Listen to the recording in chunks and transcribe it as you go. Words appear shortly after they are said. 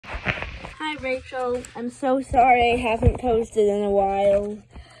Hi Rachel, I'm so sorry I haven't posted in a while.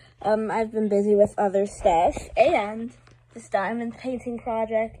 I've been busy with other stuff and this diamond painting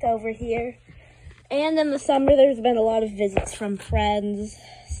project over here. And in the summer there's been a lot of visits from friends,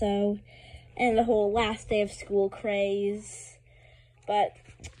 and the whole last day of school craze. But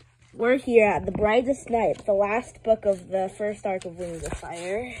we're here at the Brightest Night, the last book of the first arc of Wings of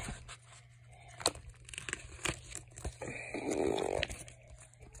Fire.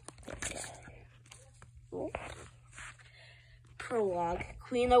 Prologue,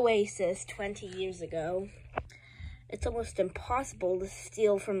 Queen Oasis, 20 years ago. It's almost impossible to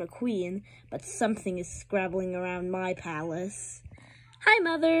steal from a queen, but something is scrabbling around my palace. Hi,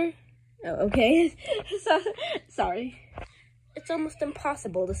 Mother. Oh, okay. Sorry. It's almost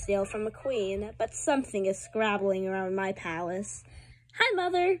impossible to steal from a queen, but something is scrabbling around my palace. Hi,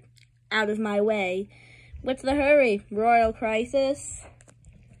 Mother. Out of my way. What's the hurry? Royal crisis?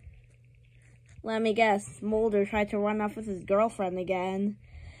 Let me guess, Smolder tried to run off with his girlfriend again.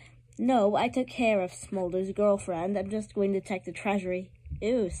 No, I took care of Smolder's girlfriend. I'm just going to check the treasury.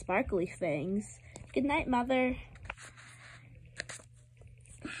 Ew, sparkly things. Good night, Mother.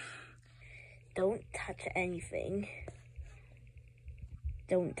 Don't touch anything.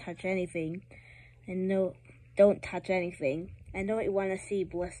 Don't touch anything. Don't touch anything. I know what you want to see,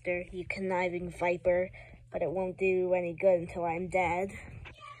 Blister, you conniving viper, but it won't do you any good until I'm dead.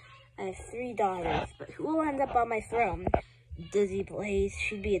 I have 3 daughters, but who will end up on my throne? Dizzy Blaze,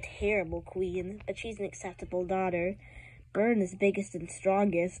 she'd be a terrible queen, but she's an acceptable daughter. Burn is biggest and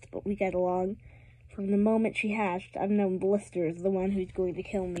strongest, but we get along. From the moment she hatched, I've known Blister is the one who's going to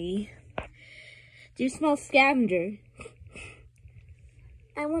kill me. Do you smell Scavenger?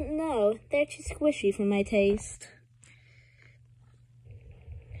 I wouldn't know. They're too squishy for my taste.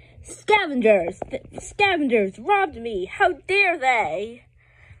 Scavengers! The scavengers robbed me! How dare they!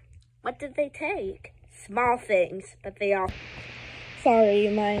 What did they take? Small things, but they all... Sorry,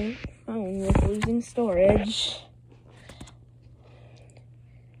 my phone was losing storage.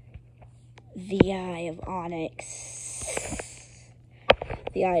 The Eye of Onyx.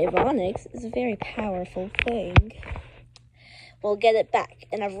 The Eye of Onyx is a very powerful thing. We'll get it back,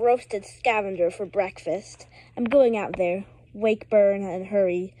 and I've roasted Scavenger for breakfast. I'm going out there. Wake, burn, and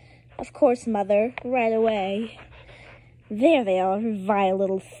hurry. Of course, Mother, right away. There they are, vile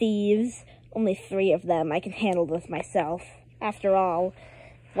little thieves. Only 3 of them. I can handle this myself. After all,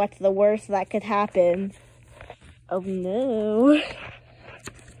 what's the worst that could happen? Oh no.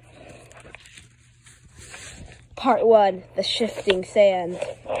 Part 1, The Shifting Sand.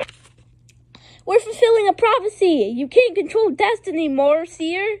 We're fulfilling a prophecy! You can't control destiny,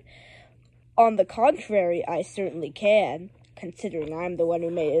 Moorseer! On the contrary, I certainly can, considering I'm the one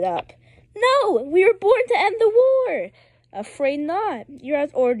who made it up. No! We were born to end the war! Afraid not. You're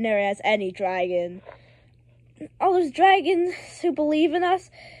as ordinary as any dragon. All those dragons who believe in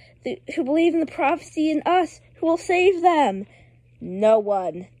us, who believe in the prophecy in us, who will save them? No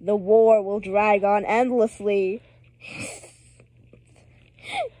one. The war will drag on endlessly.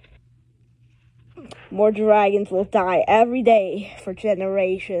 More dragons will die every day for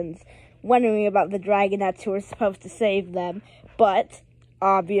generations, wondering about the dragonettes who are supposed to save them, but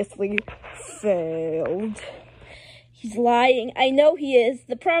obviously failed. He's lying. I know he is.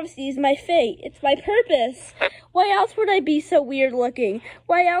 The prophecy is my fate. It's my purpose. Why else would I be so weird looking?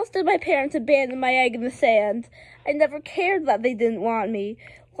 Why else did my parents abandon my egg in the sand? I never cared that they didn't want me.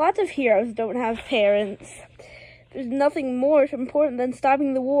 Lots of heroes don't have parents. There's nothing more important than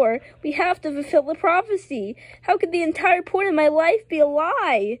stopping the war. We have to fulfill the prophecy. How could the entire point of my life be a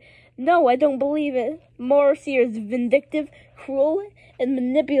lie? No, I don't believe it. Moorseer is vindictive, cruel, and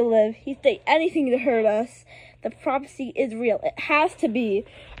manipulative. He'd say anything to hurt us. The prophecy is real. It has to be.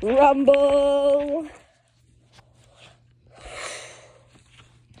 Rumble!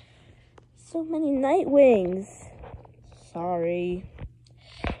 So many Nightwings. Sorry.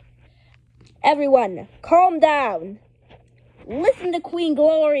 Everyone, calm down. Listen to Queen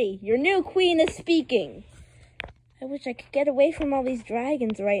Glory. Your new queen is speaking. I wish I could get away from all these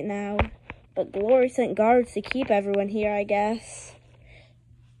dragons right now. But Glory sent guards to keep everyone here, I guess.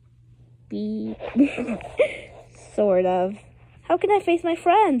 Beep. Sort of. How can I face my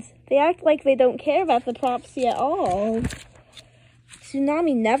friends? They act like they don't care about the prophecy at all.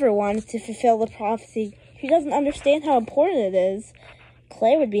 Tsunami never wanted to fulfill the prophecy. She doesn't understand how important it is.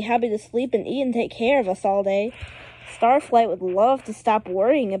 Clay would be happy to sleep and eat and take care of us all day. Starflight would love to stop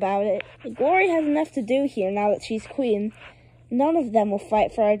worrying about it. Glory has enough to do here now that she's queen. None of them will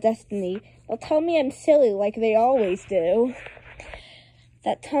fight for our destiny. They'll tell me I'm silly like they always do.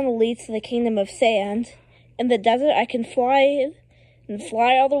 That tunnel leads to the Kingdom of Sand. In the desert, I can fly and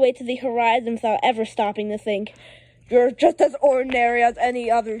fly all the way to the horizon without ever stopping to think, "You're just as ordinary as any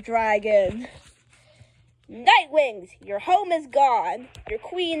other dragon." Nightwings, your home is gone. Your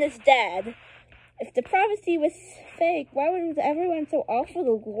queen is dead. If the prophecy was fake, why was everyone so awful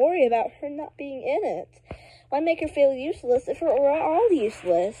to glory about her not being in it? Why make her feel useless if we're all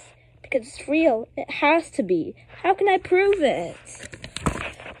useless? Because it's real. It has to be. How can I prove it?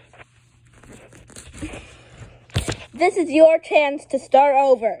 This is your chance to start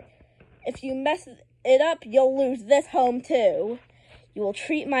over. If you mess it up, you'll lose this home too. You will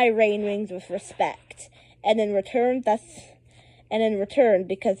treat my rainwings with respect, and in return,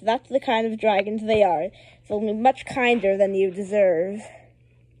 because that's the kind of dragons they are, they'll be much kinder than you deserve.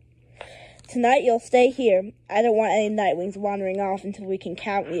 Tonight you'll stay here. I don't want any nightwings wandering off until we can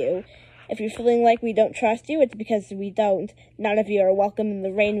count you. If you're feeling like we don't trust you, it's because we don't. None of you are welcome in the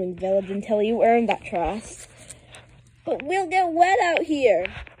Rainwing Village until you earn that trust. But we'll get wet out here.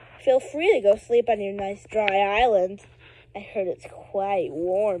 Feel free to go sleep on your nice dry island. I heard it's quite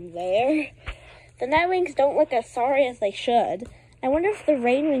warm there. The Nightwings don't look as sorry as they should. I wonder if the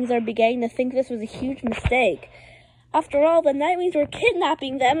Rainwings are beginning to think this was a huge mistake. After all, the Nightwings were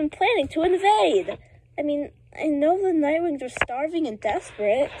kidnapping them and planning to invade. I mean, I know the Nightwings were starving and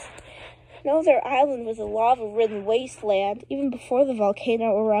desperate. I know their island was a lava-ridden wasteland, even before the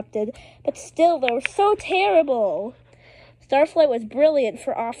volcano erupted, but still, they were so terrible. Starflight was brilliant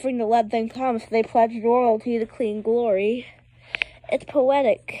for offering to let them come if they pledged royalty to clean glory. It's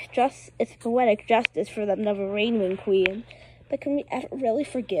poetic justice for them to have a Rainwing Queen. But can we ever really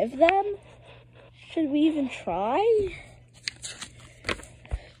forgive them? Should we even try?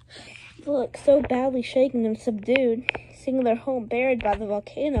 They look so badly shaken and subdued. Seeing their home buried by the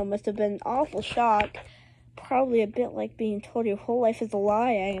volcano must have been an awful shock. Probably a bit like being told your whole life is a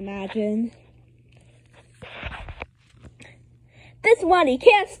lie, I imagine. This one, he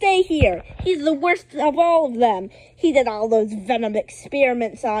can't stay here. He's the worst of all of them. He did all those venom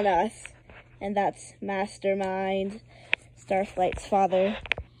experiments on us. And that's Mastermind, Starflight's father.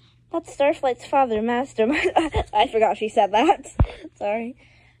 That's Starflight's father, Mastermind. I forgot she said that. Sorry.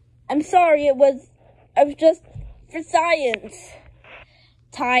 I'm sorry, I was just for science.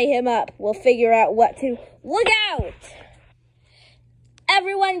 Tie him up. We'll figure out what to... Look out!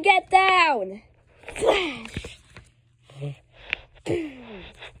 Everyone get down! Flash!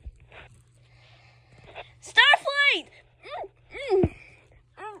 Starflight!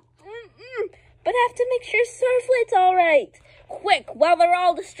 But I have to make sure Starflight's alright. Quick, while they're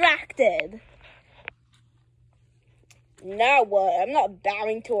all distracted. Now what? I'm not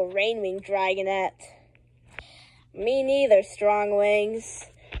bowing to a Rainwing Dragonette. Me neither, Strongwings.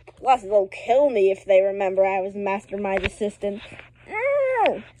 Plus, they'll kill me if they remember I was Mastermind's assistant.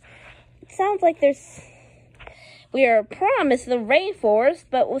 It sounds like we are promised the rainforest,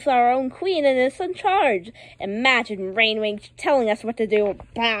 but with our own queen and us in charge. Imagine Rainwing telling us what to do.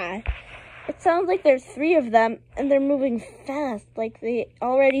 Bah. It sounds like there's 3 of them, and they're moving fast, like they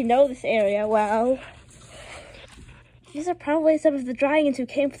already know this area well. These are probably some of the dragons who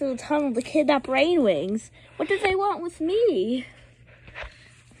came through the tunnel to kidnap Rainwings. What do they want with me?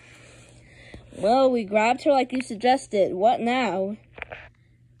 Well, we grabbed her like you suggested. What now?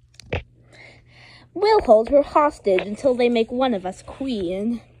 We'll hold her hostage until they make one of us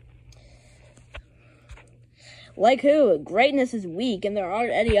queen. Like who? Greatness is weak and there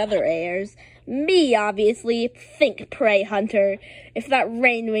aren't any other heirs. Me, obviously. Think, prey hunter. If that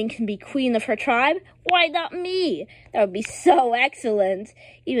Rainwing can be queen of her tribe, why not me? That would be so excellent.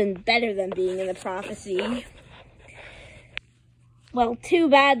 Even better than being in the prophecy. Well, too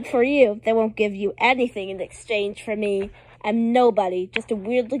bad for you. They won't give you anything in exchange for me. I'm nobody, just a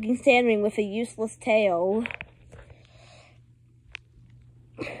weird-looking sandwing with a useless tail.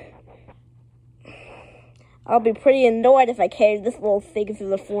 I'll be pretty annoyed if I carried this little thing through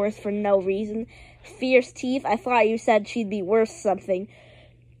the forest for no reason. Fierce Teeth, I thought you said she'd be worth something.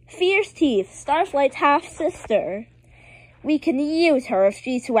 Fierce Teeth, Starflight's half-sister. We can use her if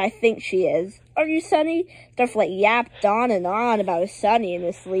she's who I think she is. Are you Sunny? Starflight yapped on and on about his Sunny in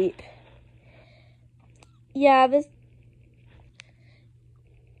his sleep. Yeah, this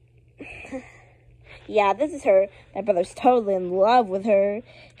is her. My brother's totally in love with her.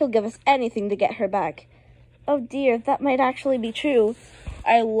 He'll give us anything to get her back. Oh dear, that might actually be true.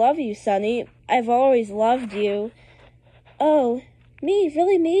 I love you, Sunny. I've always loved you. Oh, me?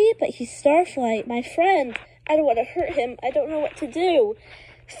 Really me? But he's Starflight, my friend. I don't want to hurt him. I don't know what to do.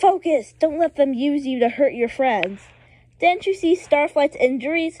 Focus. Don't let them use you to hurt your friends. Didn't you see Starflight's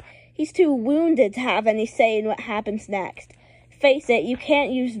injuries? He's too wounded to have any say in what happens next. Face it, you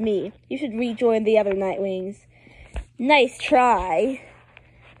can't use me. You should rejoin the other Nightwings. Nice try.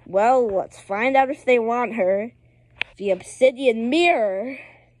 Well, let's find out if they want her. The obsidian mirror.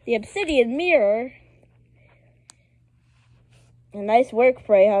 The obsidian mirror. Nice work,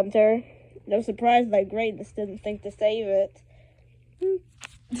 Prey Hunter. No surprise that Brighttest didn't think to save it.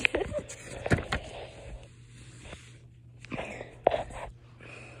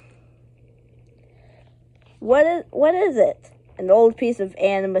 What is it? An old piece of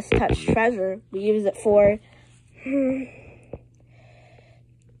Animus Touch treasure. We use it for...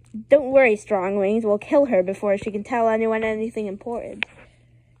 Don't worry, Strongwings. We'll kill her before she can tell anyone anything important.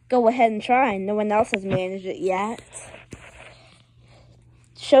 Go ahead and try. No one else has managed it yet.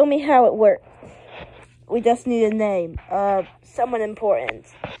 Show me how it works. We just need a name. Someone important.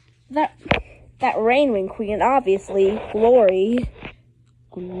 That Rainwing Queen, obviously. Glory.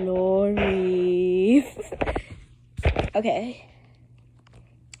 Glory. Okay.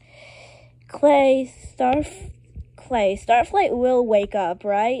 Starflight will wake up,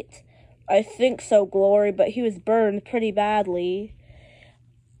 right? I think so, Glory, but he was burned pretty badly.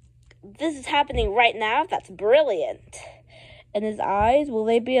 This is happening right now? That's brilliant. And his eyes, will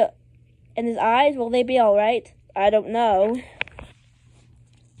they be all right? I don't know.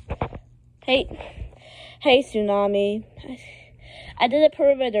 Hey, Tsunami. I did a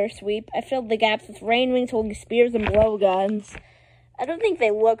perimeter sweep. I filled the gaps with Rainwings holding spears and blowguns. I don't think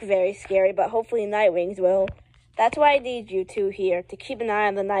they look very scary, but hopefully Nightwings will. That's why I need you two here, to keep an eye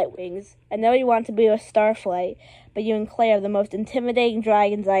on the Nightwings. I know you want to be with Starflight, but you and Clay are the most intimidating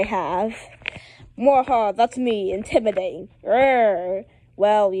dragons I have. Mwaha, that's me, intimidating. Rrr.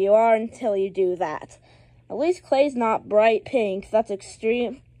 Well, you are until you do that. At least Clay's not bright pink. That's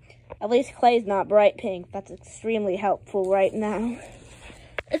extremely helpful right now.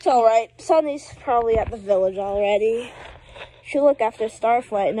 It's alright. Sunny's probably at the village already. She'll look after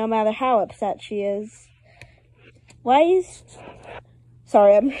Starflight no matter how upset she is.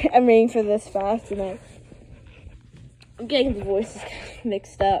 Sorry, I'm reading for this fast and I'm getting the voices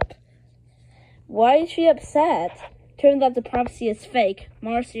mixed up. Why is she upset? Turns out the prophecy is fake.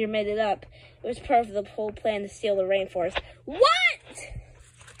 Marcia made it up. It was part of the whole plan to steal the rainforest. What?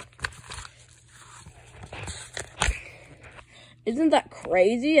 Isn't that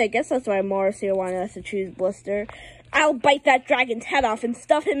crazy? I guess that's why Marcia wanted us to choose Blister. I'll bite that dragon's head off and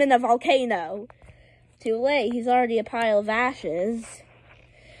stuff him in a volcano. Too late. He's already a pile of ashes.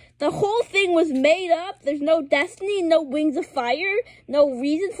 The whole thing was made up. There's no destiny, no wings of fire, no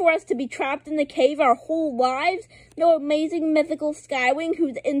reason for us to be trapped in the cave our whole lives, no amazing mythical Skywing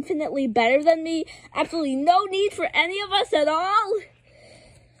who's infinitely better than me, absolutely no need for any of us at all.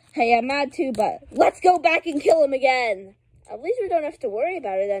 Hey, I'm mad too, but let's go back and kill him again. At least we don't have to worry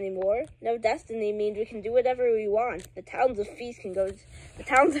about it anymore. No destiny means we can do whatever we want. The towns of peace can go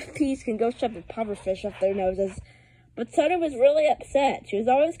shove a pufferfish up their noses. But Sunny was really upset. She was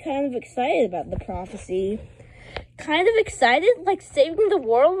always kind of excited about the prophecy. Kind of excited? Like saving the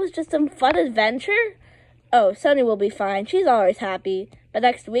world was just some fun adventure? Oh, Sunny will be fine. She's always happy. But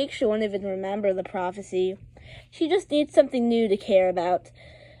next week, she won't even remember the prophecy. She just needs something new to care about.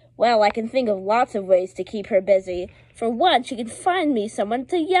 Well, I can think of lots of ways to keep her busy. For one, she can find me someone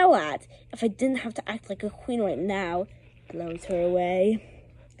to yell at. If I didn't have to act like a queen right now, blows her away.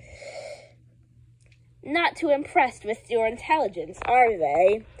 Not too impressed with your intelligence, are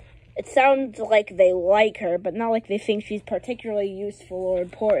they? It sounds like they like her, but not like they think she's particularly useful or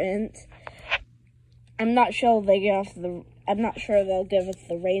important. I'm not sure they'll give us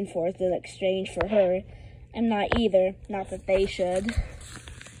the rainforest in exchange for her. I'm not either. Not that they should.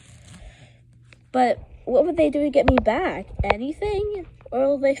 But what would they do to get me back? Anything? Or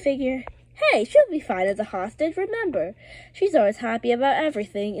will they figure, hey, she'll be fine as a hostage, remember. She's always happy about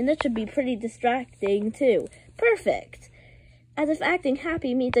everything, and it should be pretty distracting, too. Perfect. As if acting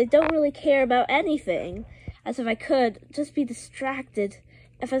happy means I don't really care about anything. As if I could just be distracted.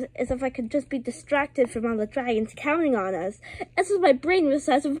 As if I could just be distracted from all the dragons counting on us. As if my brain was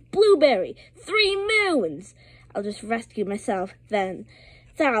the size of a blueberry. 3 moons! I'll just rescue myself, then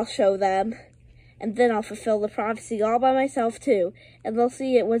I'll show them. And then I'll fulfill the prophecy all by myself, too. And they'll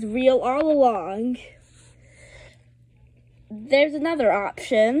see it was real all along. There's another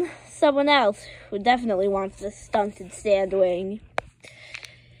option. Someone else who definitely wants the stunted Sandwing.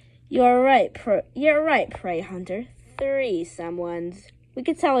 You're right, Prey Hunter. 3 someones. We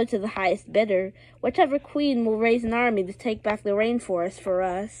could sell her to the highest bidder. Whichever queen will raise an army to take back the rainforest for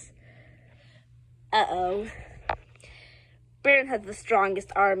us. Uh-oh. Baron has the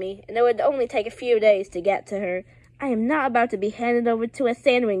strongest army, and it would only take a few days to get to her. I am not about to be handed over to a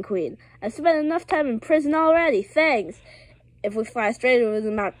Sandwing Queen. I've spent enough time in prison already, thanks. If we fly straight over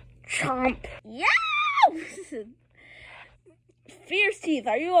the mount, chomp. Yeah! Fierce Teeth,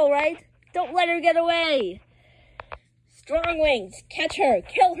 are you alright? Don't let her get away! Strong Wings, catch her!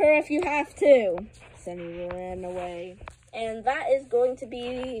 Kill her if you have to! Sunny ran away. And that is going to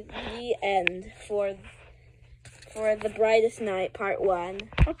be the end for the Brightest Night Part 1.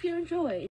 Hope you enjoyed.